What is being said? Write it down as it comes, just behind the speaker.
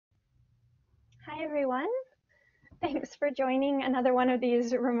Hi, everyone. Thanks for joining another one of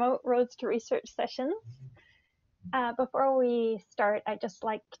these remote Roads to Research sessions. Before we start, I'd just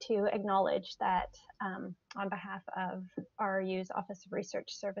like to acknowledge that on behalf of RU's Office of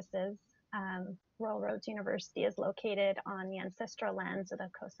Research Services, Royal Roads University is located on the ancestral lands of the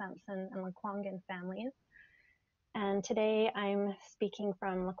Kosamson and Lekwungen families. And today I'm speaking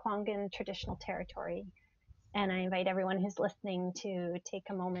from Lekwungen Traditional Territory. And I invite everyone who's listening to take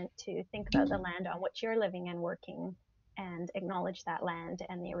a moment to think about the land on which you're living and working and acknowledge that land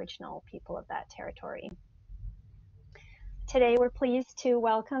and the original people of that territory. Today, we're pleased to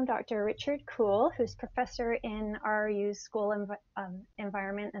welcome Dr. Rick Kool, who's professor in RU's School of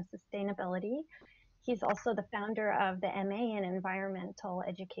Environment and Sustainability. He's also the founder of the MA in Environmental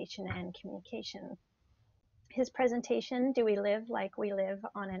Education and Communication. His presentation, Do We Live Like We Live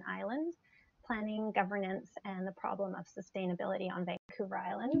on an Island? Planning, Governance, and the Problem of Sustainability on Vancouver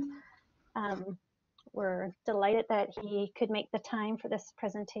Island. We're delighted that he could make the time for this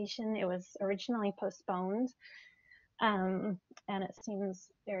presentation. It was originally postponed, and it seems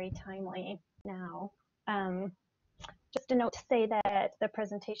very timely now. Just a note to say that the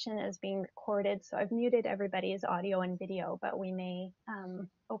presentation is being recorded, so I've muted everybody's audio and video, but we may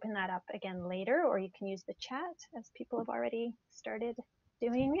open that up again later, or you can use the chat as people have already started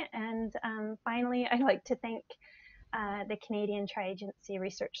doing. And finally, I'd like to thank the Canadian Tri-Agency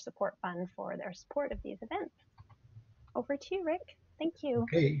Research Support Fund for their support of these events. Over to you, Rick. Thank you.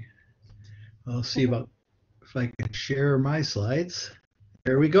 Okay, I'll see about if I can share my slides.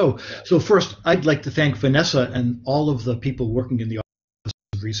 There we go. So first, I'd like to thank Vanessa and all of the people working in the Office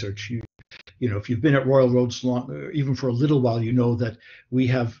of Research. You know, if you've been at Royal Roads long, even for a little while, you know that we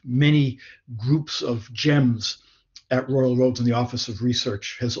have many groups of gems at Royal Roads, and the Office of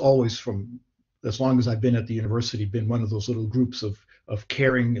Research has always, from as long as I've been at the university, been one of those little groups of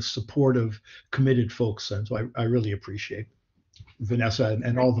caring, supportive, committed folks. And so I really appreciate Vanessa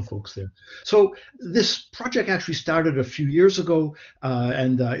and all the folks there. So this project actually started a few years ago,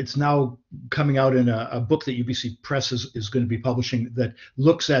 and it's now coming out in a book that UBC Press is going to be publishing that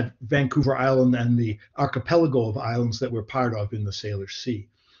looks at Vancouver Island and the archipelago of islands that we're part of in the Salish Sea.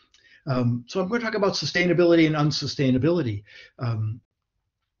 So I'm going to talk about sustainability and unsustainability.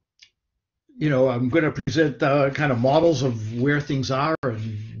 You know, I'm going to present kind of models of where things are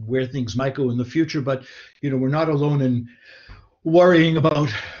and where things might go in the future, but, you know, we're not alone in worrying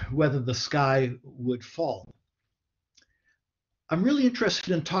about whether the sky would fall. I'm really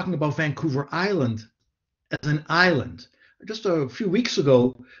interested in talking about Vancouver Island as an island. Just a few weeks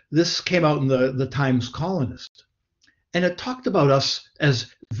ago, this came out in the Times Colonist. And it talked about us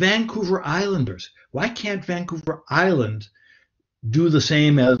as Vancouver Islanders. Why can't Vancouver Island do the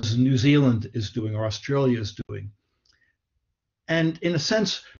same as New Zealand is doing or Australia is doing? And in a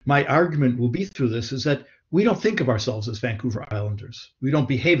sense, my argument will be through this is that we don't think of ourselves as Vancouver Islanders. We don't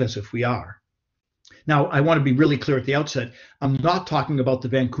behave as if we are. Now, I want to be really clear at the outset. I'm not talking about the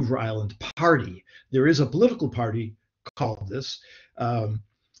Vancouver Island Party. There is a political party called this.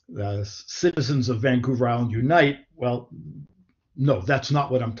 Citizens of Vancouver Island Unite. Well, no, that's not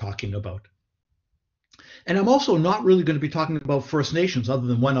what I'm talking about. And I'm also not really going to be talking about First Nations other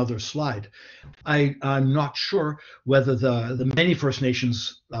than one other slide. I'm not sure whether the many First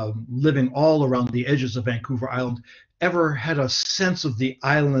Nations living all around the edges of Vancouver Island ever had a sense of the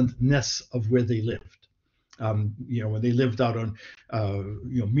islandness of where they lived. You know, when they lived out on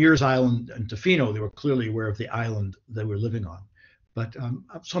Mears Island and Tofino, they were clearly aware of the island they were living on. But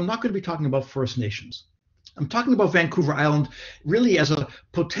so I'm not going to be talking about First Nations. I'm talking about Vancouver Island really as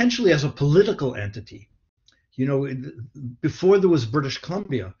potentially as a political entity. You know, before there was British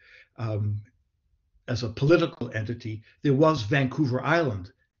Columbia as a political entity, there was Vancouver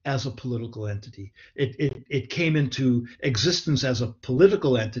Island as a political entity. It came into existence as a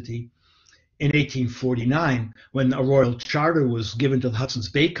political entity in 1849 when a royal charter was given to the Hudson's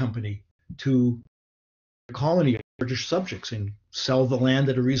Bay Company to a colony of British subjects and sell the land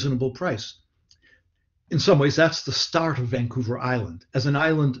at a reasonable price. In some ways, that's the start of Vancouver Island as an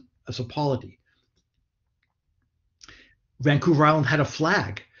island, as a polity. Vancouver Island had a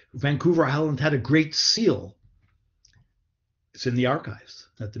flag. Vancouver Island had a great seal. It's in the archives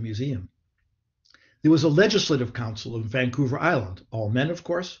at the museum. There was a legislative council of Vancouver Island, all men, of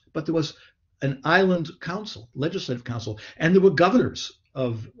course, but there was an island council, legislative council, and there were governors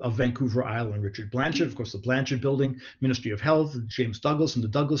of Vancouver Island. Richard Blanchard, of course, the Blanchard Building, Ministry of Health, James Douglas and the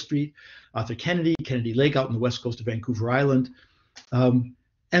Douglas Street, Arthur Kennedy, Kennedy Lake out on the west coast of Vancouver Island. And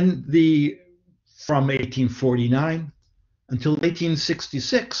from 1849 until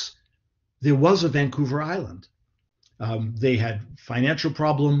 1866, there was a Vancouver Island. They had financial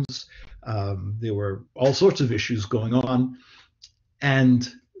problems. There were all sorts of issues going on. And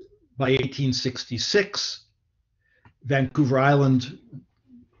by 1866, Vancouver Island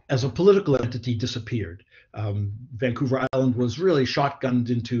as a political entity disappeared. Vancouver Island was really shotgunned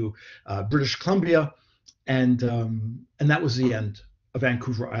into British Columbia, and that was the end of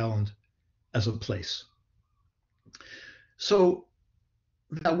Vancouver Island as a place. So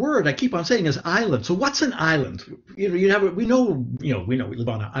that word I keep on saying is island. So what's an island? We know we live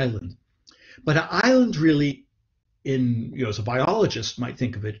on an island, but an island really, as a biologist might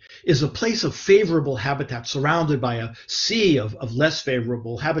think of it, is a place of favorable habitat surrounded by a sea of less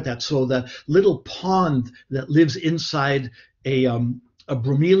favorable habitat. So the little pond that lives inside a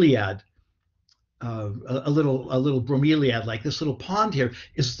bromeliad, a little bromeliad like this little pond here,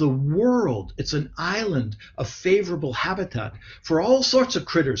 is the world. It's an island of favorable habitat for all sorts of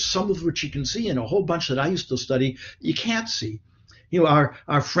critters, some of which you can see, and a whole bunch that I used to study you can't see.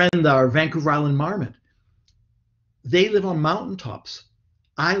 Our friend, our Vancouver Island marmot, they live on mountaintops,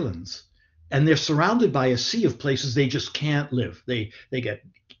 islands, and they're surrounded by a sea of places they just can't live. They get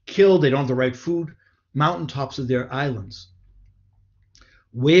killed, they don't have the right food. Mountaintops are their islands.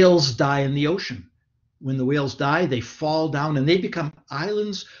 Whales die in the ocean. When the whales die, they fall down and they become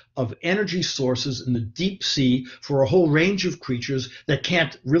islands of energy sources in the deep sea for a whole range of creatures that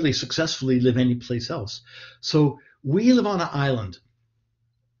can't really successfully live anyplace else. So we live on an island.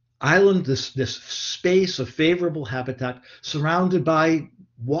 This space of favorable habitat surrounded by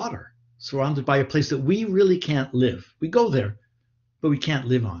water, surrounded by a place that we really can't live. We go there, but we can't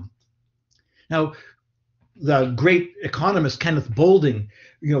live on. Now, the great economist Kenneth Boulding,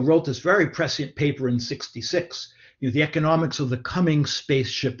 wrote this very prescient paper in '66, The Economics of the Coming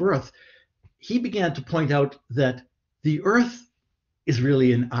Spaceship Earth. He began to point out that the Earth is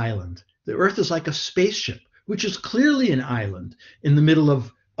really an island. The Earth is like a spaceship, which is clearly an island in the middle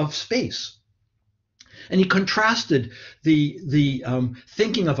of space. And he contrasted the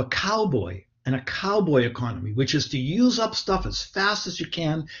thinking of a cowboy and a cowboy economy, which is to use up stuff as fast as you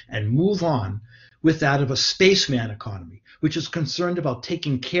can and move on, with that of a spaceman economy, which is concerned about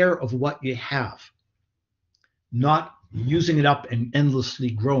taking care of what you have, not using it up and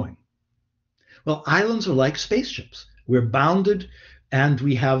endlessly growing. Well, islands are like spaceships. We're bounded, and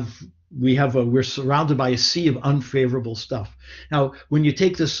we're surrounded by a sea of unfavorable stuff. Now, when you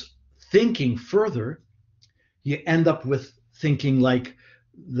take this thinking further, you end up with thinking like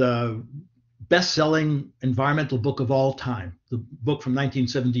the best-selling environmental book of all time, the book from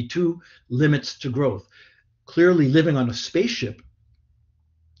 1972, Limits to Growth. Clearly, living on a spaceship,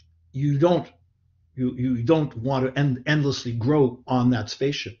 you don't want to endlessly grow on that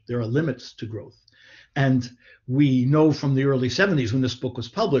spaceship. There are limits to growth. And we know from the early 70s, when this book was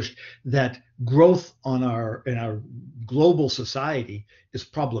published, that growth in our global society is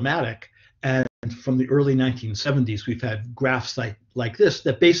problematic. And from the early 1970s, we've had graphs like this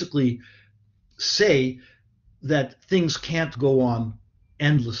that basically say that things can't go on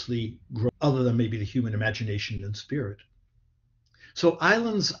endlessly grow, other than maybe the human imagination and spirit. So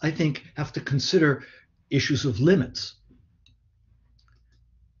islands, I think, have to consider issues of limits,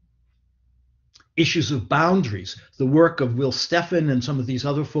 issues of boundaries. The work of Will Steffen and some of these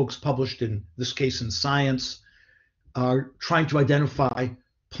other folks, published in this case in Science, are trying to identify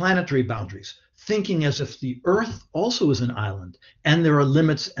planetary boundaries, thinking as if the Earth also is an island and there are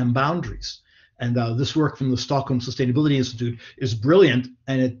limits and boundaries. And this work from the Stockholm Sustainability Institute is brilliant,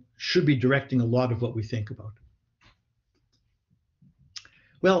 and it should be directing a lot of what we think about.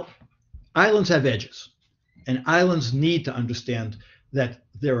 Well, islands have edges, and islands need to understand that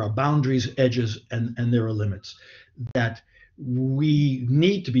there are boundaries, edges, and there are limits, that we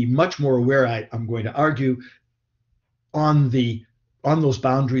need to be much more aware, I'm going to argue, on those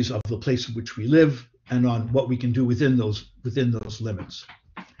boundaries of the place in which we live and on what we can do within those limits.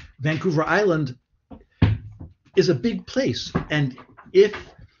 Vancouver Island is a big place, and if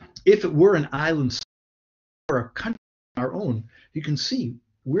it were an island or a country of our own, you can see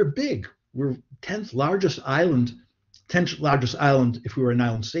we're big. We're 10th largest island if we were an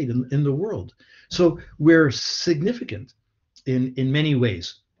island state in the world. So we're significant in many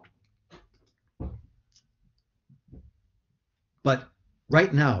ways. But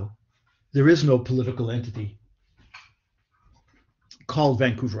right now, there is no political entity called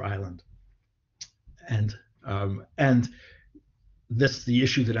Vancouver Island. And that's the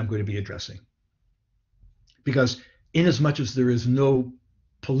issue that I'm going to be addressing. Because in as much as there is no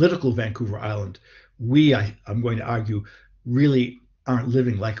political Vancouver Island, I'm going to argue, really aren't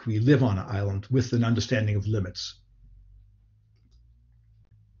living like we live on an island with an understanding of limits.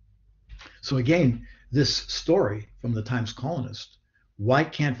 So again, this story from the Times Colonist why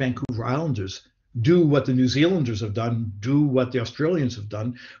can't Vancouver Islanders do what the New Zealanders have done, do what the Australians have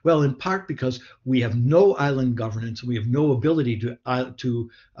done? Well, in part because we have no island governance, we have no ability to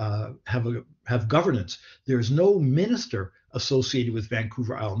have governance. There's no minister associated with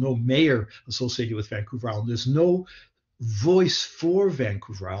Vancouver Island, no mayor associated with Vancouver Island. There's no voice for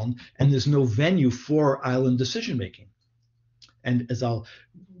Vancouver Island, and there's no venue for island decision making. And as I'll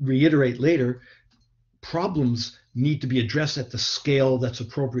reiterate later, problems need to be addressed at the scale that's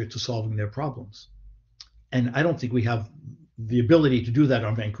appropriate to solving their problems. And I don't think we have the ability to do that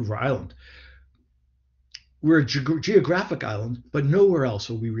on Vancouver Island. We're a geographic island, but nowhere else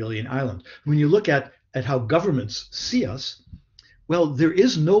are we really an island. When you look at how governments see us, well, there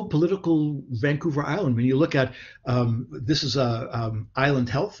is no political Vancouver Island. When you look at, this is island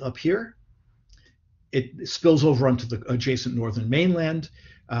health up here. It spills over onto the adjacent northern mainland.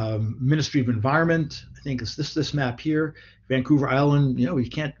 Ministry of Environment, I think it's this map here. Vancouver Island, we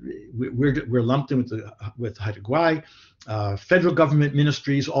can't. We're lumped in with Haida Gwaii. Federal government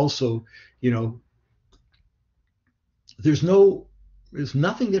ministries also, there's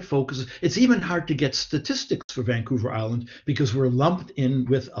nothing that focuses. It's even hard to get statistics for Vancouver Island because we're lumped in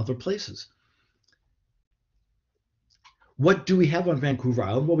with other places. What do we have on Vancouver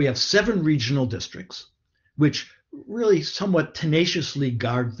Island? Well, we have 7 regional districts, which really somewhat tenaciously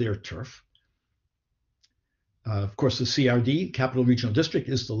guard their turf. Of course, the CRD, Capital Regional District,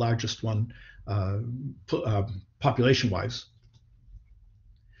 is the largest one population-wise.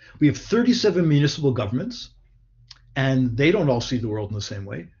 We have 37 municipal governments, and they don't all see the world in the same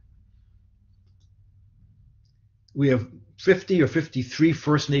way. We have 50 or 53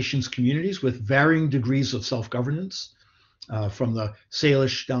 First Nations communities with varying degrees of self-governance, from the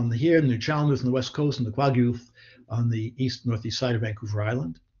Salish down here, and the Challenges on the west coast, and the Kwakiutl on the northeast side of Vancouver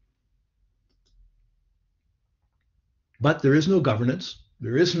Island. But there is no governance.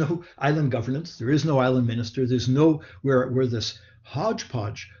 There is no island governance. There is no island minister. There's no, we're this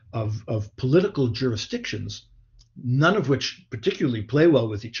hodgepodge of political jurisdictions, none of which particularly play well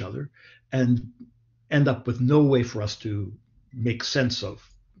with each other, and end up with no way for us to make sense of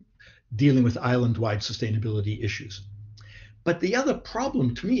dealing with island-wide sustainability issues. But the other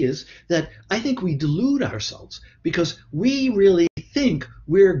problem to me is that I think we delude ourselves because we really think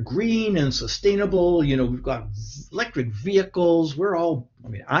we're green and sustainable. We've got electric vehicles.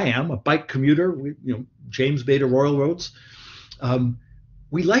 I am a bike commuter. James Bay to Royal Roads.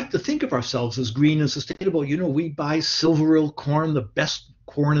 We like to think of ourselves as green and sustainable. We buy Silveril corn, the best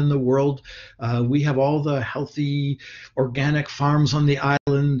corn in the world. We have all the healthy organic farms on the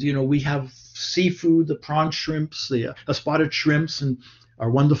island. We have seafood, the prawn shrimps, the spotted shrimps, and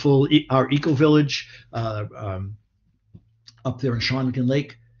our eco village up there in Shawnigan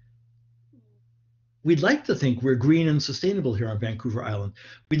Lake. We'd like to think we're green and sustainable here on Vancouver Island.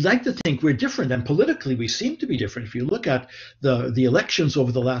 We'd like to think we're different, and politically we seem to be different. If you look at the elections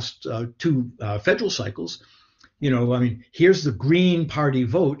over the last 2 federal cycles, here's the Green Party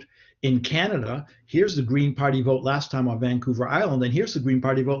vote in Canada. Here's the Green Party vote last time on Vancouver Island, and here's the Green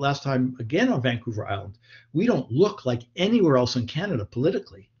Party vote last time again on Vancouver Island. We don't look like anywhere else in Canada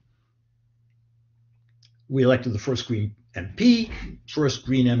politically. We elected the first Green MP, first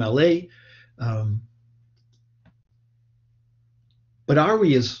Green MLA. But are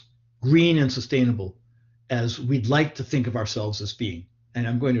we as green and sustainable as we'd like to think of ourselves as being? And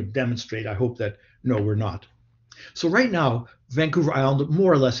I'm going to demonstrate, I hope, that no, we're not. So right now, Vancouver Island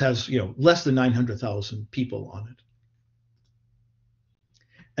more or less has, less than 900,000 people on it.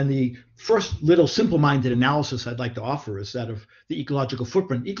 And the first little simple-minded analysis I'd like to offer is that of the ecological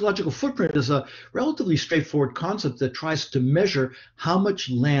footprint. Ecological footprint is a relatively straightforward concept that tries to measure how much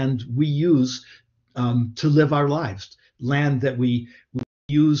land we use to live our lives, land that we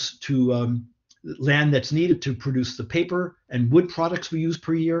use to land that's needed to produce the paper and wood products we use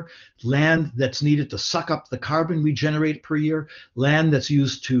per year, land that's needed to suck up the carbon we generate per year, land that's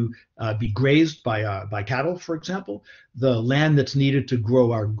used to be grazed by cattle, for example, the land that's needed to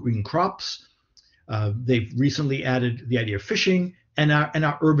grow our green crops. They've recently added the idea of fishing and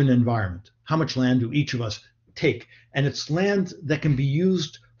our urban environment. How much land do each of us take? And it's land that can be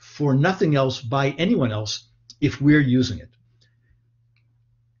used for nothing else by anyone else if we're using it.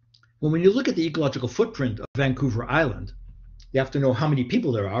 Well, when you look at the ecological footprint of Vancouver Island, you have to know how many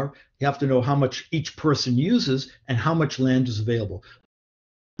people there are, you have to know how much each person uses, and how much land is available.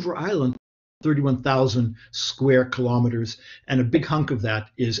 Vancouver Island, 31,000 square kilometers, and a big hunk of that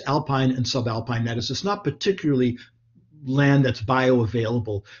is alpine and subalpine. That is, it's not particularly land that's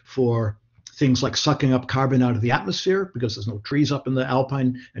bioavailable for things like sucking up carbon out of the atmosphere, because there's no trees up in the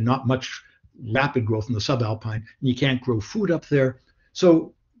alpine and not much rapid growth in the subalpine, and you can't grow food up there.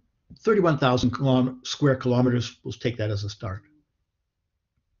 So 31,000 square kilometers, we'll take that as a start.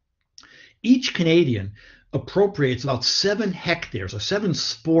 Each Canadian appropriates about 7 hectares or 7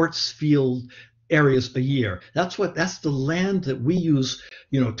 sports field areas a year. That's the land that we use,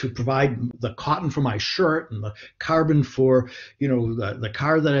 to provide the cotton for my shirt and the carbon for, the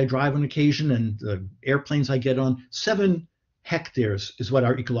car that I drive on occasion and the airplanes I get on. 7 hectares is what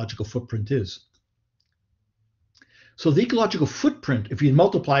our ecological footprint is. So the ecological footprint, if you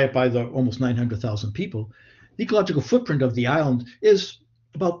multiply it by the almost 900,000 people, the ecological footprint of the island is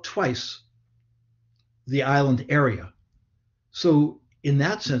about twice the island area. So in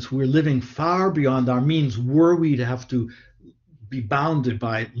that sense, we're living far beyond our means were we to have to be bounded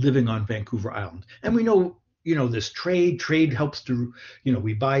by living on Vancouver Island. And we know, this trade helps to,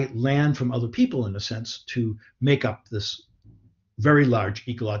 we buy land from other people in a sense to make up this very large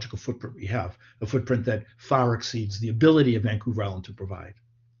ecological footprint we have, a footprint that far exceeds the ability of Vancouver Island to provide.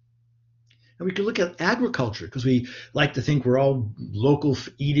 And we can look at agriculture because we like to think we're all local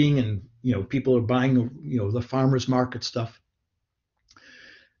eating and, people are buying, the farmers market stuff.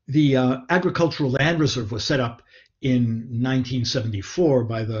 The Agricultural Land Reserve was set up in 1974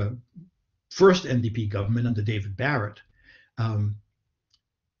 by the first NDP government under David Barrett.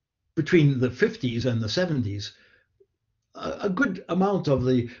 Between the 50s and the 70s, a good amount of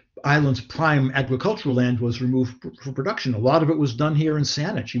the island's prime agricultural land was removed for production. A lot of it was done here in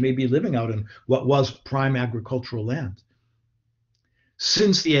Saanich. You may be living out in what was prime agricultural land.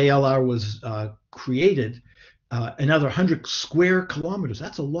 Since the ALR was created, another 100 square kilometers,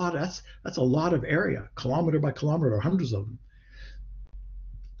 that's a lot of area, kilometer by kilometer, hundreds of them,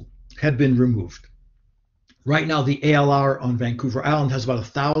 had been removed. Right now, the ALR on Vancouver Island has about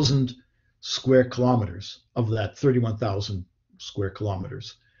 1,000 square kilometers of that 31,000 square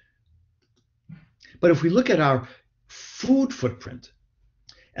kilometers. But if we look at our food footprint,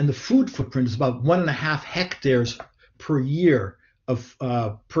 and the food footprint is about 1.5 hectares per year of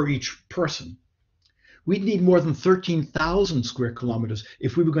per each person, we'd need more than 13,000 square kilometers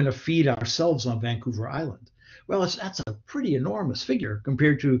if we were going to feed ourselves on Vancouver Island. Well, that's a pretty enormous figure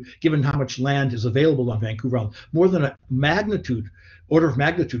compared to, given how much land is available on Vancouver Island, more than order of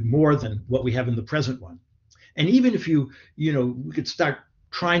magnitude more than what we have in the present one. And even if we could start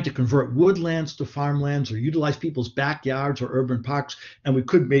trying to convert woodlands to farmlands or utilize people's backyards or urban parks, and we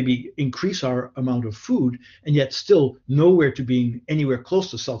could maybe increase our amount of food and yet still nowhere to being anywhere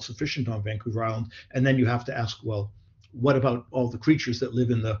close to self-sufficient on Vancouver Island. And then you have to ask, well, what about all the creatures that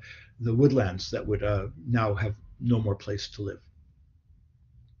live in the woodlands that would now have no more place to live?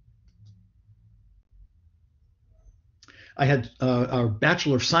 I had our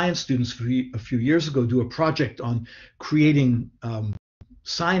Bachelor of Science students a few years ago do a project on creating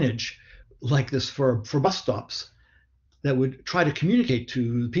signage like this for bus stops that would try to communicate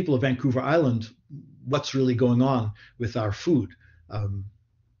to the people of Vancouver Island what's really going on with our food.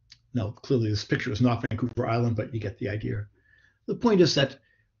 Now, clearly this picture is not Vancouver Island, but you get the idea. The point is that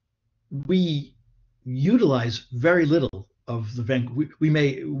we utilize very little of the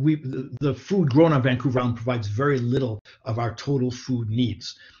food grown on Vancouver Island provides very little of our total food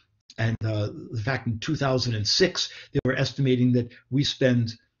needs. And the fact in 2006, they were estimating that we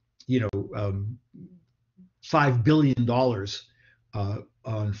spend, $5 billion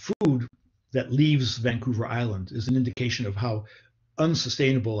on food that leaves Vancouver Island is an indication of how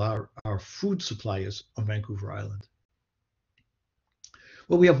unsustainable our food supply is on Vancouver Island.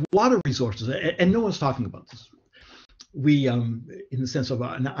 Well, we have water resources, and no one's talking about this. We, in the sense of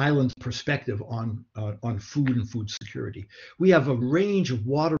an island perspective on food and food security, we have a range of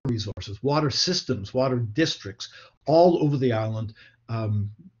water resources, water systems, water districts all over the island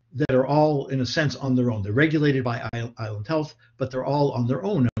that are all, in a sense, on their own. They're regulated by island health, but they're all on their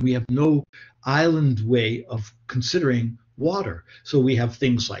own. And we have no island way of considering water. So we have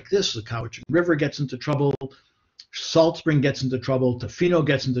things like this: the Cowichan River gets into trouble, Salt Spring gets into trouble, Tofino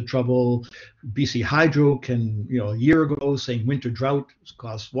gets into trouble, BC Hydro can, a year ago saying winter drought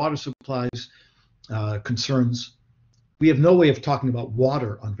caused water supplies concerns. We have no way of talking about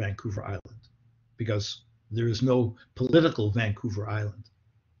water on Vancouver Island because there is no political Vancouver Island.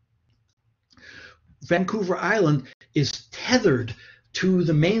 Vancouver Island is tethered to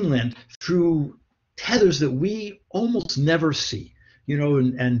the mainland through tethers that we almost never see.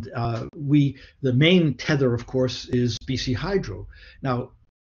 The main tether, of course, is BC Hydro. Now,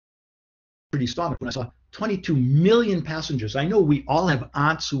 pretty astonished when I saw 22 million passengers. I know we all have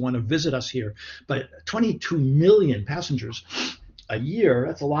aunts who want to visit us here, but 22 million passengers a year,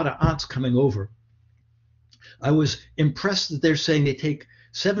 that's a lot of aunts coming over. I was impressed that they're saying they take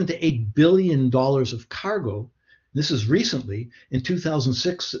 $7 to $8 billion of cargo This is recently. In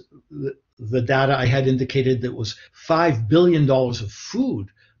 2006, the data I had indicated that was $5 billion of food.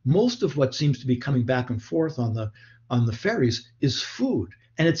 Most of what seems to be coming back and forth on the ferries is food,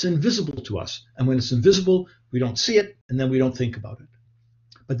 and it's invisible to us. And when it's invisible, we don't see it, and then we don't think about it.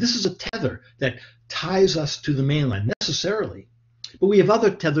 But this is a tether that ties us to the mainland necessarily. But we have other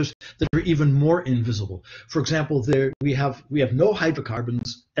tethers that are even more invisible. For example, we have no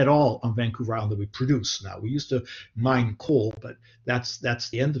hydrocarbons at all on Vancouver Island that we produce now. We used to mine coal, but that's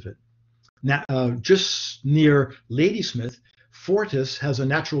the end of it. Now, just near Ladysmith, Fortis has a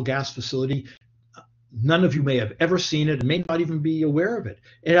natural gas facility. None of you may have ever seen it and may not even be aware of it.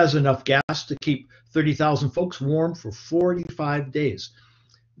 It has enough gas to keep 30,000 folks warm for 45 days.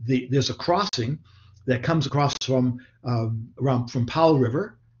 There's a crossing that comes across from Powell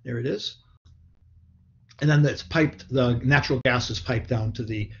River. There it is. And then it's piped, the natural gas is piped down to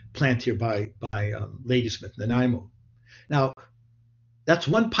the plant here by Ladysmith, Nanaimo. Now, that's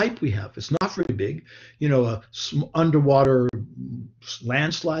one pipe we have. It's not very big. You know, a underwater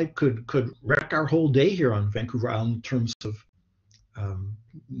landslide could wreck our whole day here on Vancouver Island in terms of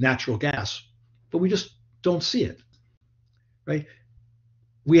natural gas, but we just don't see it, right?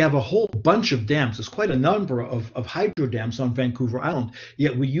 We have a whole bunch of dams. There's quite a number of hydro dams on Vancouver Island,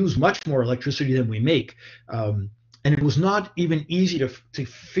 yet we use much more electricity than we make. And it was not even easy to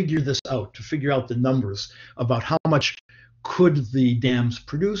figure this out, to figure out the numbers about how much could the dams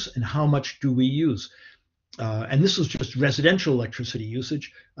produce and how much do we use. And this was just residential electricity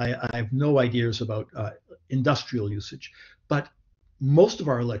usage. I have no ideas about industrial usage, but most of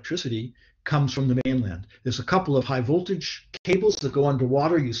our electricity comes from the mainland. There's a couple of high voltage cables that go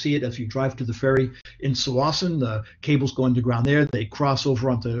underwater. You see it as you drive to the ferry in Tsawwassen. The cables go underground there. They cross over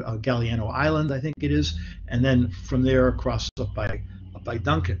onto Galiano Island, I think it is, and then from there across up by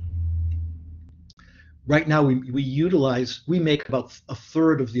Duncan. Right now, we make about a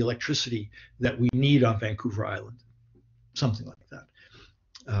third of the electricity that we need on Vancouver Island, something like that.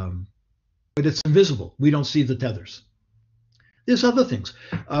 But it's invisible. We don't see the tethers. There's other things.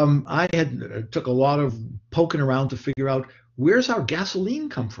 I took a lot of poking around to figure out where's our gasoline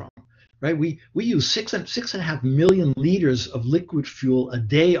come from, right? We use 6.5 million liters of liquid fuel a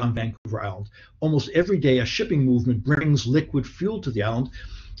day on Vancouver Island. Almost every day, a shipping movement brings liquid fuel to the island,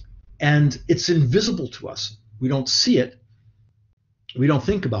 and it's invisible to us. We don't see it. We don't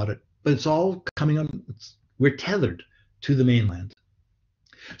think about it, but it's all coming on. We're tethered to the mainland.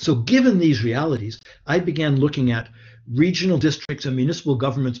 So given these realities, I began looking at regional districts and municipal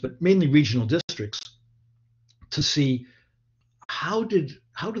governments, but mainly regional districts, to see how do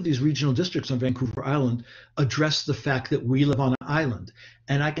these regional districts on Vancouver Island address the fact that we live on an island.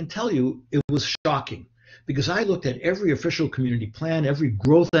 And I can tell you it was shocking, because I looked at every official community plan, every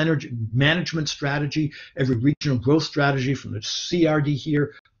growth energy management strategy, every regional growth strategy from the CRD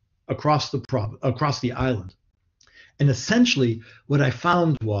here across the island. And essentially what I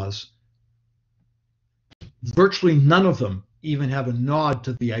found was virtually none of them even have a nod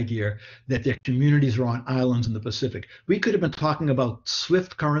to the idea that their communities are on islands in the Pacific. We could have been talking about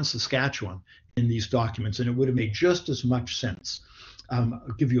Swift Current, Saskatchewan in these documents, and it would have made just as much sense. I'll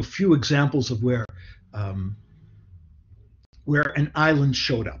give you a few examples of where an island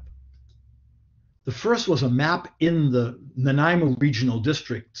showed up. The first was a map in the Nanaimo Regional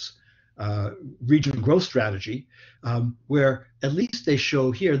District's regional growth strategy, where at least they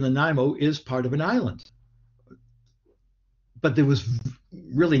show here Nanaimo is part of an island. But there was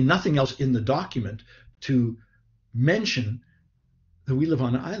really nothing else in the document to mention that we live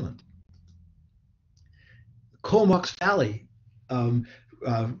on an island. Comox Valley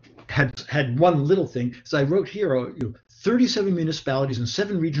had one little thing. So I wrote here, 37 municipalities and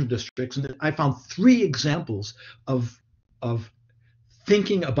 7 regional districts, and I found 3 examples of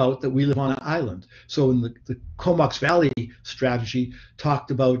thinking about that we live on an island. So in the Comox Valley strategy talked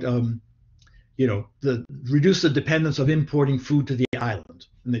about reduce the dependence of importing food to the island,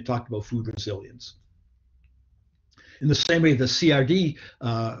 and they talked about food resilience. In the same way, the CRD,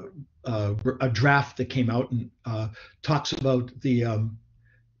 a draft that came out and talks about the,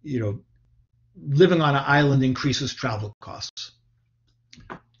 living on an island increases travel costs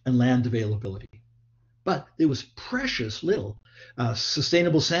and land availability. But there was precious little.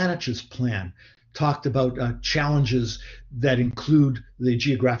 Sustainable Sanage's plan talked about challenges that include the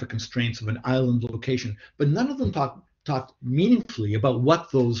geographic constraints of an island location, but none of them talked meaningfully about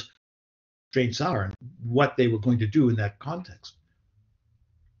what those constraints are and what they were going to do in that context.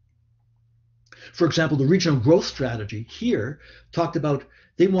 For example, the regional growth strategy here talked about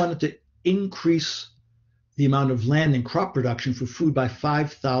they wanted to increase the amount of land and crop production for food by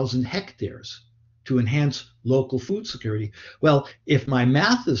 5,000 hectares to to enhance local food security. Well, if my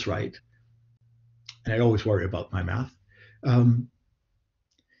math is right, and I always worry about my math,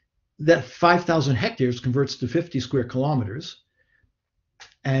 that 5,000 hectares converts to 50 square kilometers,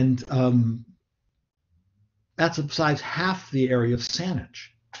 and that's besides half the area of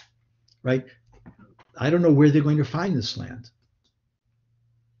Saanich, right? I don't know where they're going to find this land.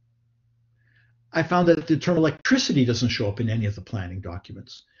 I found that the term electricity doesn't show up in any of the planning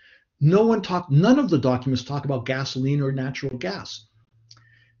documents. None of the documents talk about gasoline or natural gas.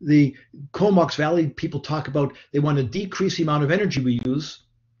 The Comox Valley people talk about they want to decrease the amount of energy we use,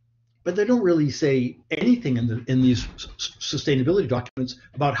 but they don't really say anything in these sustainability documents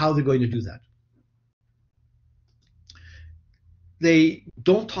about how they're going to do that. They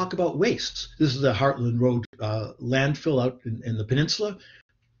don't talk about wastes. This is the Heartland Road landfill out in the peninsula.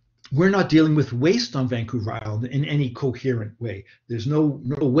 We're not dealing with waste on Vancouver Island in any coherent way. There's no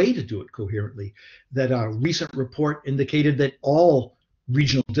way to do it coherently. That a recent report indicated that all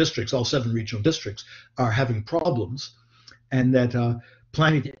regional districts, all 7 regional districts, are having problems, and that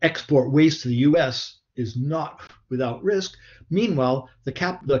planning to export waste to the U.S. is not without risk. Meanwhile, the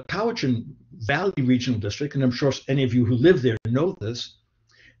Cowichan Valley Regional District, and I'm sure any of you who live there know this,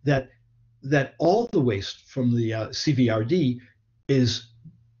 that all the waste from the CVRD is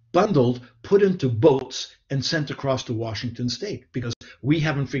bundled, put into boats, and sent across to Washington State because we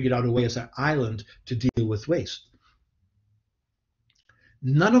haven't figured out a way as an island to deal with waste.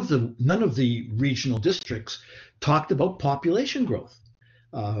 None of the regional districts talked about population growth,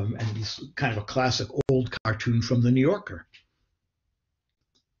 and it's kind of a classic old cartoon from the New Yorker.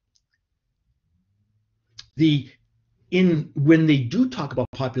 When they do talk about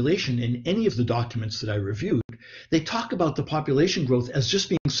population in any of the documents that I reviewed, they talk about the population growth as just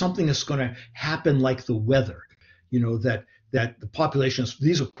being something that's going to happen like the weather. That the population is,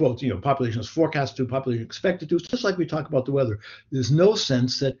 these are quotes, population is forecast to, population expected to, just like we talk about the weather. There's no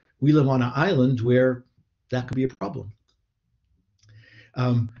sense that we live on an island where that could be a problem.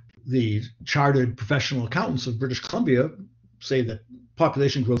 The Chartered Professional Accountants of British Columbia say that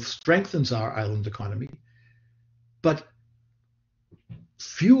population growth strengthens our island economy, but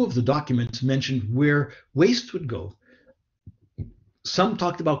few of the documents mentioned where waste would go. Some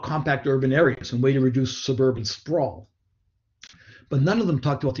talked about compact urban areas and way to reduce suburban sprawl, but none of them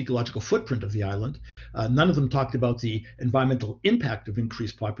talked about the ecological footprint of the island. None of them talked about the environmental impact of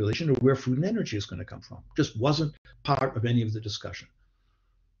increased population or where food and energy is going to come from. Just wasn't part of any of the discussion.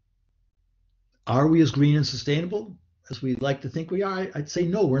 Are we as green and sustainable as we like to think we are? I'd say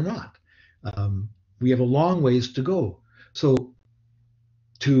no, we're not. We have a long ways to go. So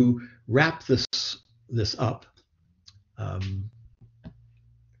to wrap this up,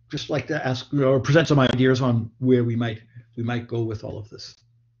 just like to ask or present some ideas on where we might go with all of this.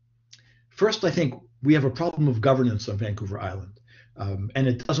 First, I think we have a problem of governance on Vancouver Island, and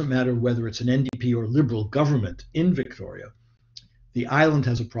it doesn't matter whether it's an NDP or Liberal government in Victoria. The island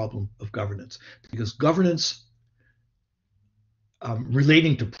has a problem of governance because governance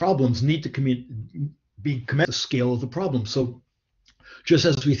relating to problems need to be commensurate with the scale of the problem. So just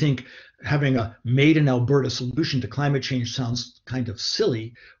as we think having a made in Alberta solution to climate change sounds kind of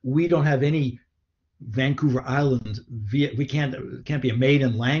silly, we don't have any Vancouver Island, we can't be a made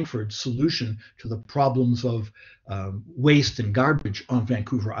in Langford solution to the problems of waste and garbage on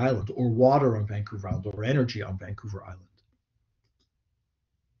Vancouver Island, or water on Vancouver Island, or energy on Vancouver Island.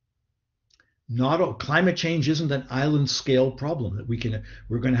 Climate change isn't an island scale problem that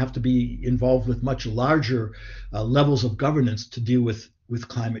we're going to have to be involved with much larger levels of governance to deal with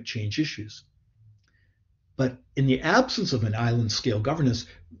climate change issues. But in the absence of an island scale governance,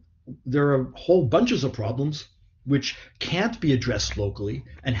 there are whole bunches of problems which can't be addressed locally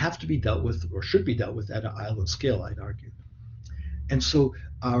and have to be dealt with, or should be dealt with, at an island scale, I'd argue. And so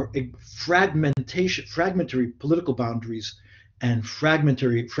our fragmentary political boundaries and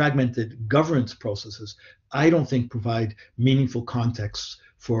fragmented governance processes, I don't think provide meaningful contexts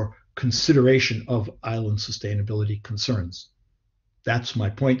for consideration of island sustainability concerns. That's my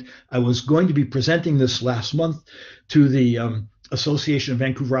point. I was going to be presenting this last month to the Association of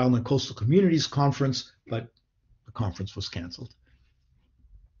Vancouver Island and Coastal Communities conference, but the conference was canceled.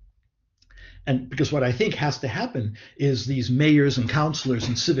 And because what I think has to happen is these mayors and councillors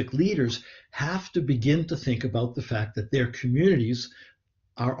and civic leaders have to begin to think about the fact that their communities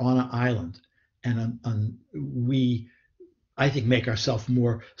are on an island, and we, I think, make ourselves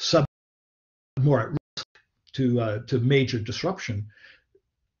more at risk to major disruption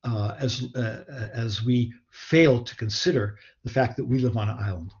as we fail to consider the fact that we live on an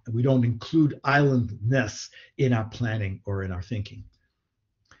island and we don't include islandness in our planning or in our thinking.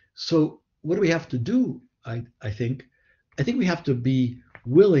 So what do we have to do? I think we have to be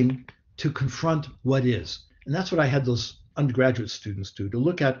willing to confront what is. And that's what I had those undergraduate students do, to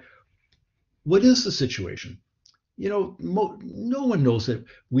look at what is the situation. You know, no one knows that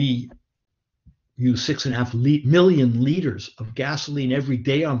we use 6.5 million liters of gasoline every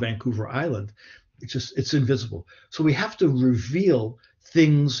day on Vancouver Island. It's invisible. So we have to reveal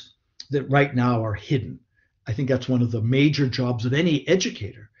things that right now are hidden. I think that's one of the major jobs of any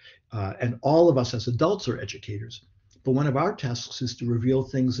educator. And all of us as adults are educators. But one of our tasks is to reveal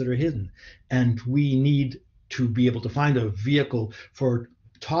things that are hidden. And we need to be able to find a vehicle for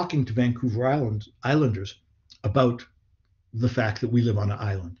talking to Vancouver Islanders about the fact that we live on an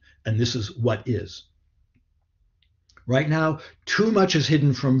island. And this is what is. Right now, too much is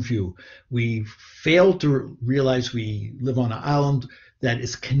hidden from view. We fail to realize we live on an island that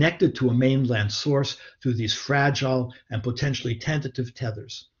is connected to a mainland source through these fragile and potentially tentative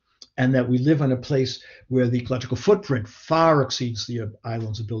tethers, and that we live on a place where the ecological footprint far exceeds the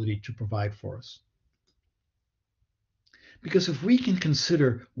island's ability to provide for us. Because if we can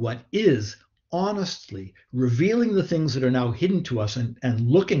consider what is honestly, revealing the things that are now hidden to us and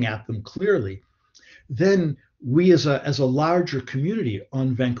looking at them clearly, then we as a larger community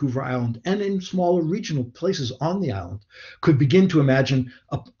on Vancouver Island and in smaller regional places on the island could begin to imagine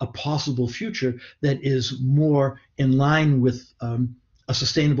a possible future that is more in line with a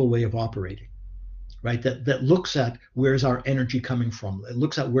sustainable way of operating, right? That looks at where's our energy coming from, it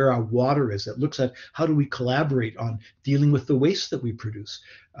looks at where our water is, it looks at how do we collaborate on dealing with the waste that we produce.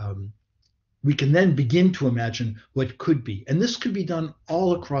 We can then begin to imagine what could be. And this could be done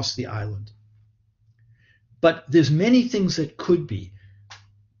all across the island. But there's many things that could be.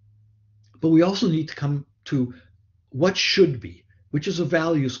 But we also need to come to what should be, which is a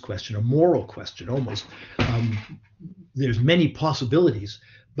values question, a moral question almost. There's many possibilities,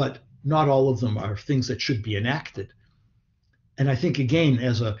 but not all of them are things that should be enacted. And I think, again,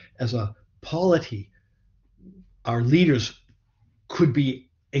 as a polity, our leaders could be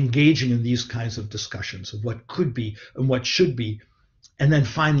engaging in these kinds of discussions of what could be and what should be, and then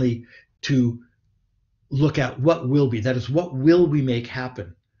finally to look at what will be. That is, what will we make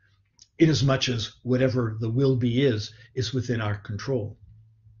happen, in as much as whatever the will be is within our control.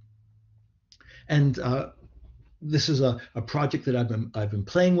 And this is a project that I've been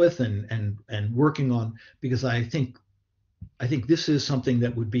playing with and working on, because I think this is something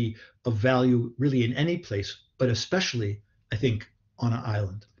that would be of value really in any place, but especially I think on an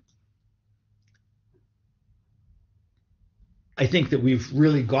island. I think that we've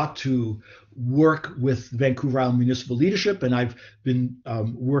really got to work with Vancouver Island municipal leadership, and I've been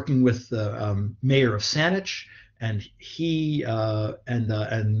working with the mayor of Saanich, and he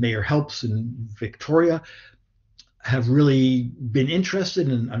and Mayor Helps in Victoria have really been interested.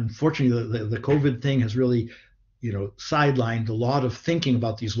 And unfortunately, the COVID thing has really, sidelined a lot of thinking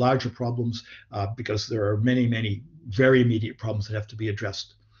about these larger problems because there are many very immediate problems that have to be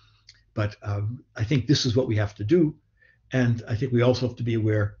addressed. But I think this is what we have to do. And I think we also have to be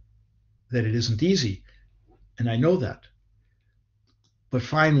aware that it isn't easy. And I know that. But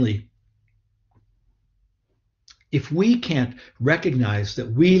finally, if we can't recognize that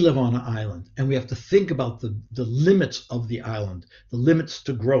we live on an island and we have to think about the limits of the island, the limits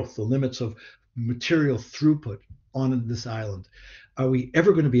to growth, the limits of material throughput on this island, are we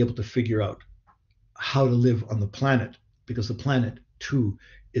ever going to be able to figure out how to live on the planet? Because the planet, too,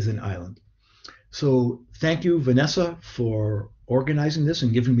 is an island. So thank you, Vanessa, for organizing this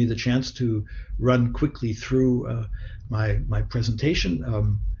and giving me the chance to run quickly through my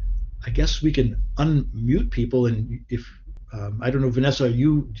presentation. I guess we can unmute people, and if I don't know, Vanessa,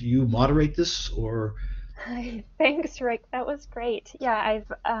 do you moderate this or? Hi, thanks, Rick. That was great. Yeah,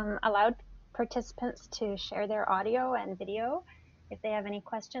 I've allowed participants to share their audio and video. If they have any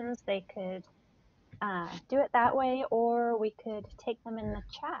questions, they could do it that way, or we could take them in the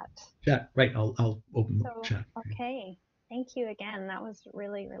chat. Chat, right? I'll open the chat. Okay, thank you again. That was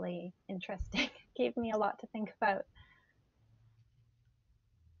really interesting. Gave me a lot to think about.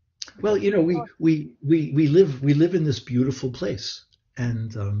 Well, we live in this beautiful place,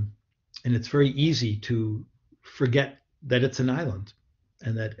 and it's very easy to forget that it's an island,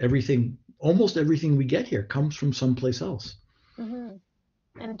 and that almost everything we get here comes from someplace else. Mm-hmm.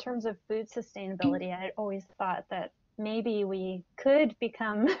 In terms of food sustainability, I always thought that maybe we could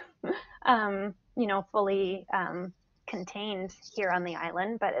become, fully contained here on the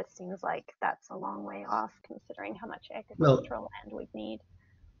island, but it seems like that's a long way off considering how much agricultural land we need.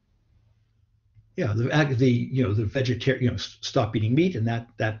 Yeah, the vegetarian, stop eating meat, and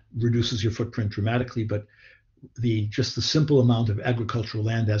that reduces your footprint dramatically. But just the simple amount of agricultural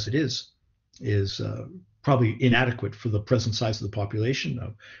land as it is is probably inadequate for the present size of the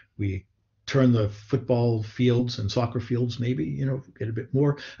population. We turn the football fields and soccer fields, maybe, get a bit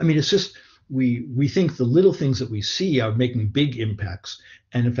more. I mean, it's just we think the little things that we see are making big impacts,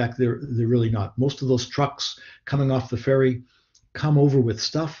 and in fact, they're really not. Most of those trucks coming off the ferry come over with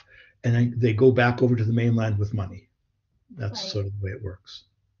stuff, and then they go back over to the mainland with money. That's Right. sort of the way it works.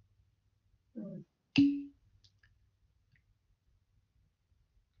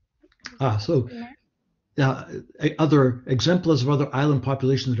 So other exemplars of other island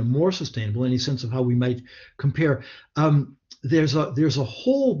populations that are more sustainable, any sense of how we might compare? There's a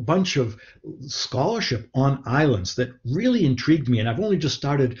whole bunch of scholarship on islands that really intrigued me, and I've only just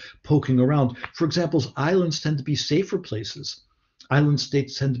started poking around. For example, islands tend to be safer places. Island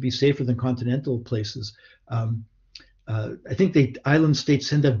states tend to be safer than continental places. I think island states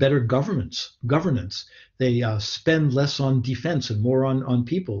tend to have better governance. They spend less on defense and more on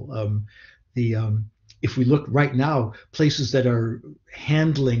people. If we look right now, places that are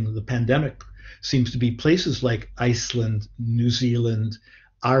handling the pandemic seems to be places like Iceland, New Zealand,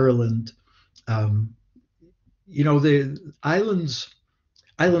 Ireland. The islands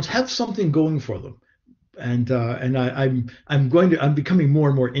have something going for them, and I'm becoming more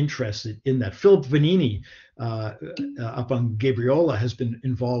and more interested in that. Philip Vanini up on Gabriola has been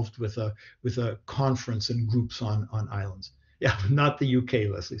involved with a conference and groups on islands. Yeah, not the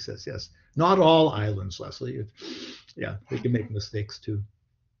UK, Leslie says. Yes, not all islands, Leslie. Yeah, they can make mistakes too.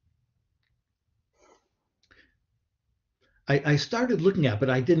 I started looking at, but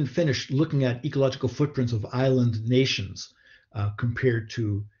I didn't finish looking at ecological footprints of island nations compared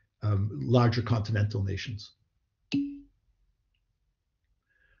to larger continental nations.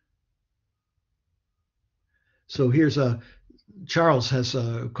 So here's Charles has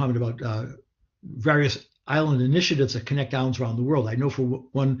a comment about various island initiatives that connect islands around the world. I know for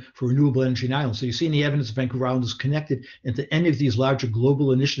one for renewable energy in islands. So you see any evidence Vancouver Island is connected into any of these larger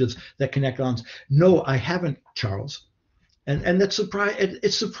global initiatives that connect islands? No, I haven't, Charles. And that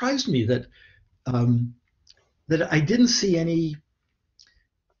it surprised me that that I didn't see any.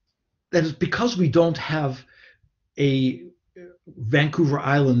 That is because we don't have a Vancouver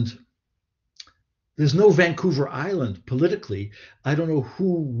Island. There's no Vancouver Island politically. I don't know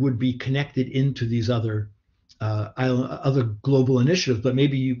who would be connected into these other global initiatives, but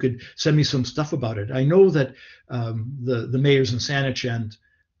maybe you could send me some stuff about it. I know that the mayors in Saanich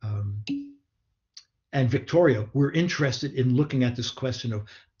and Victoria were interested in looking at this question of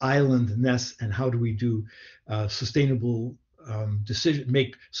islandness and how do we do sustainable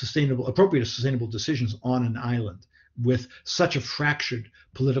make appropriate sustainable decisions on an island with such a fractured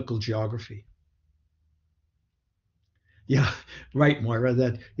political geography. Yeah, right, Moira.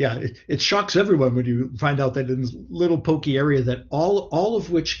 It shocks everyone when you find out that in this little pokey area that all of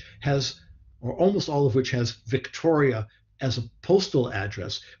which has, or almost all of which has Victoria as a postal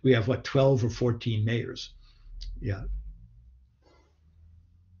address, we have 12 or 14 mayors. Yeah,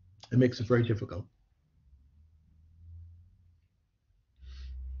 it makes it very difficult.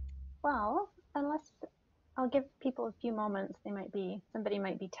 Well, unless I'll give people a few moments, somebody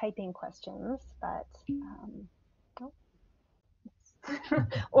might be typing questions, but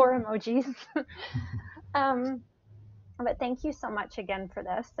or emojis. But thank you so much again for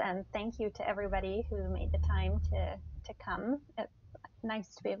this, and thank you to everybody who made the time to come. It's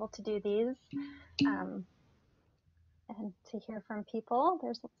nice to be able to do these and to hear from people.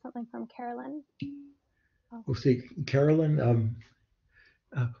 There's something from Carolyn. We'll see, Carolyn.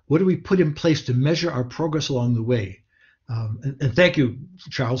 What do we put in place to measure our progress along the way? And thank you,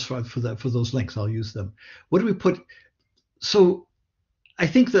 Charles, for those links. I'll use them. What do we put? So I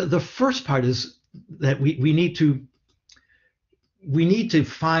think that the first part is that we need to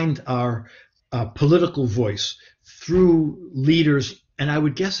find our political voice through leaders, and I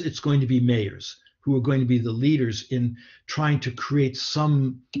would guess it's going to be mayors who are going to be the leaders in trying to create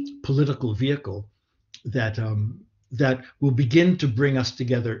some political vehicle that will begin to bring us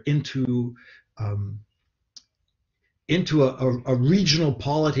together into a regional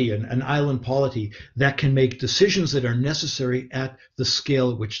polity and an island polity that can make decisions that are necessary at the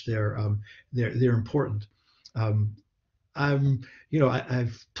scale at which they're important.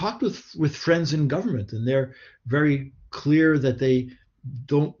 I've talked with friends in government, and they're very clear that they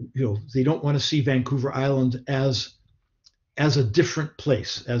don't want to see Vancouver Island as a different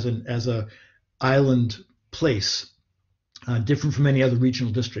place, as a island place, different from any other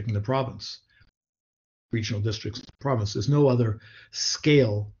regional district in the province. Regional districts in the province. There's no other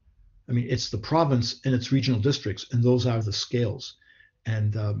scale. I mean, it's the province and its regional districts, and those are the scales.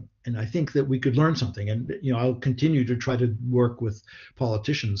 And I think that we could learn something. And I'll continue to try to work with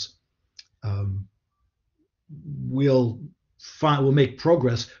politicians um, we'll we'll make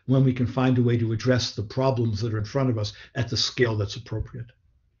progress when we can find a way to address the problems that are in front of us at the scale that's appropriate.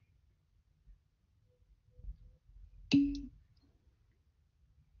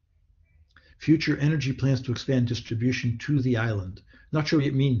 Future energy plans to expand distribution to the island. Not sure what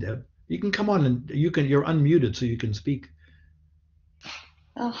you mean, Deb. You can come on and you're unmuted so you can speak.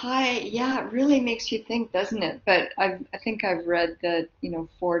 Oh, hi. Yeah, it really makes you think, doesn't it? But I think I've read that,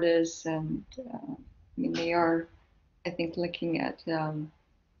 Fortis and I mean, they are, I think, looking at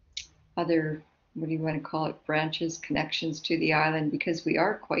other, what do you want to call it, branches, connections to the island because we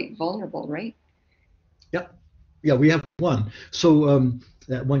are quite vulnerable, right? Yep. Yeah, we have one. So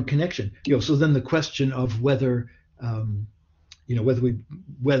that one connection. So then the question of whether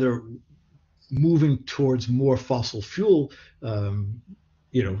whether moving towards more fossil fuel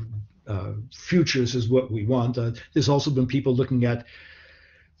you know futures is what we want. There's also been people looking at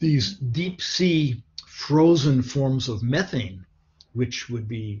these deep sea frozen forms of methane, which would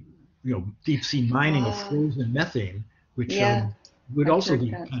be deep sea mining of frozen methane, which Yeah, would I've also heard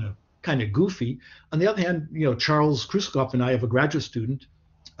be that. kind of goofy. On the other hand, Charles Kruskoff and I have a graduate student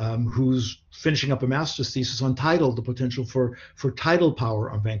who's finishing up a master's thesis on tidal, the potential for tidal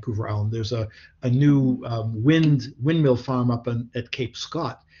power on Vancouver Island. There's a new windmill farm up at Cape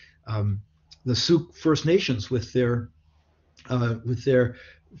Scott. The Sioux First Nations with their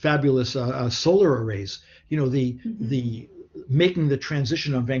fabulous solar arrays. The making the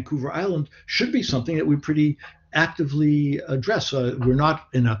transition on Vancouver Island should be something that we pretty actively address. We're not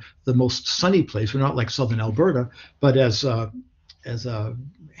in the most sunny place. We're not like southern Alberta, but as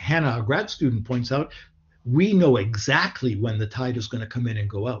Hannah, a grad student, points out, we know exactly when the tide is going to come in and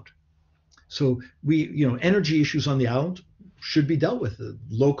go out. So energy issues on the island should be dealt with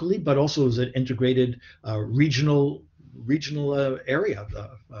locally, but also as an integrated regional area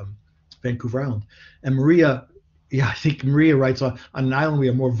of Vancouver Island. And Maria, I think Maria writes on an island we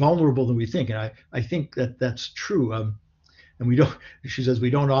are more vulnerable than we think, and I think that's true. And we don't. She says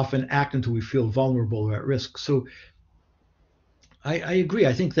we don't often act until we feel vulnerable or at risk. So I agree.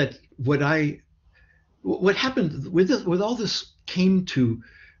 I think that what happened with all this came to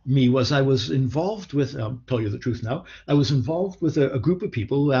me was I was involved with, I'll tell you the truth now, I was involved with a group of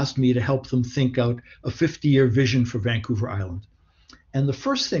people who asked me to help them think out a 50-year vision for Vancouver Island. And the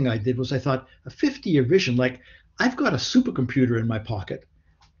first thing I did was I thought, a 50-year vision, like I've got a supercomputer in my pocket.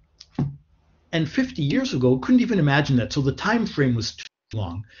 And 50 years ago, couldn't even imagine that. So the time frame was too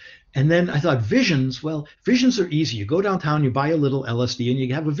long. And then I thought visions are easy. You go downtown, you buy a little LSD and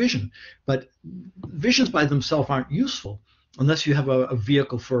you have a vision. But visions by themselves aren't useful unless you have a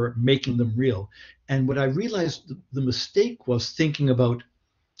vehicle for making them real. And what I realized the mistake was thinking about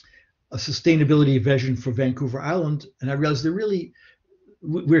a sustainability vision for Vancouver Island. And I realized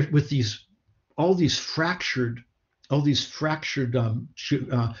we're with all these fractured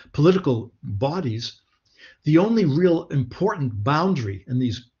political bodies. The only real important boundary in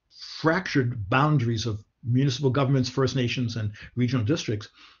these fractured boundaries of municipal governments, First Nations, and regional districts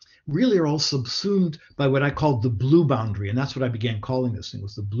really are all subsumed by what I called the blue boundary. And that's what I began calling this thing,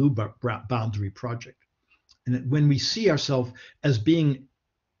 was the blue boundary project. And when we see ourselves as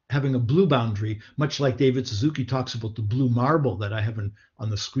having a blue boundary, much like David Suzuki talks about the blue marble that I have on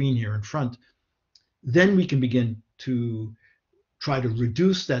the screen here in front, then we can begin to try to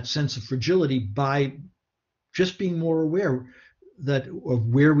reduce that sense of fragility by just being more aware of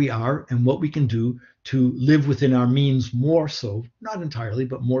where we are and what we can do to live within our means more so, not entirely,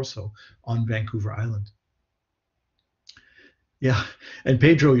 but more so on Vancouver Island. Yeah, and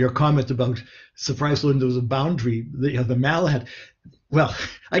Pedro, your comment about surprise there was a boundary, the Malahad. Well,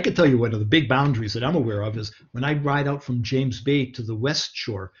 I could tell you one of the big boundaries that I'm aware of is when I ride out from James Bay to the West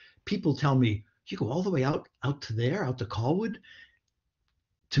Shore, people tell me, you go all the way out to there, out to Colwood?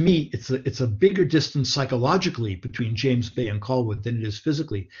 To me, it's a bigger distance psychologically between James Bay and Colwood than it is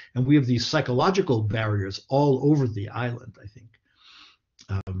physically. And we have these psychological barriers all over the island, I think.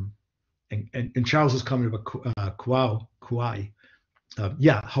 And Charles is coming about Kauai.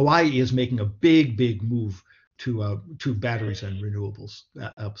 Yeah, Hawaii is making a big move to batteries and renewables.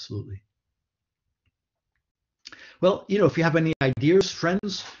 Absolutely. Well, if you have any ideas,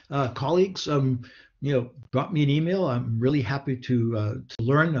 friends, colleagues, drop me an email. I'm really happy to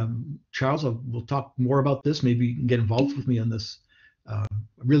learn. Charles, we'll talk more about this. Maybe you can get involved with me on this. I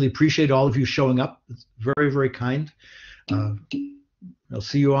really appreciate all of you showing up. It's very, very kind. I'll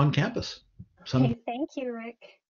see you on campus. Okay, thank you, Rick.